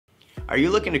Are you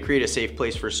looking to create a safe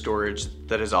place for storage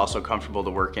that is also comfortable to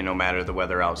work in no matter the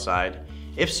weather outside?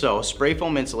 If so, spray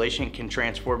foam insulation can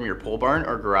transform your pole barn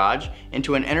or garage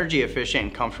into an energy efficient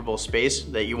and comfortable space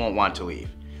that you won't want to leave.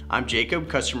 I'm Jacob,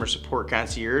 Customer Support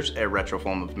Concierge at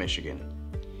RetroFoam of Michigan.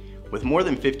 With more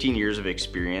than 15 years of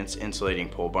experience insulating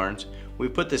pole barns,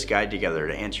 we've put this guide together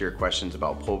to answer your questions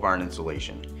about pole barn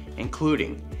insulation,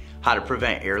 including how to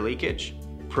prevent air leakage,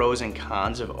 pros and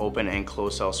cons of open and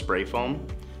closed cell spray foam,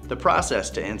 the process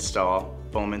to install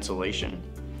foam insulation,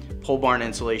 pole barn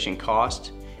insulation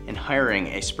cost, and hiring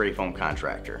a spray foam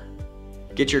contractor.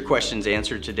 Get your questions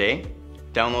answered today.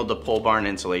 Download the Pole Barn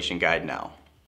Insulation Guide now.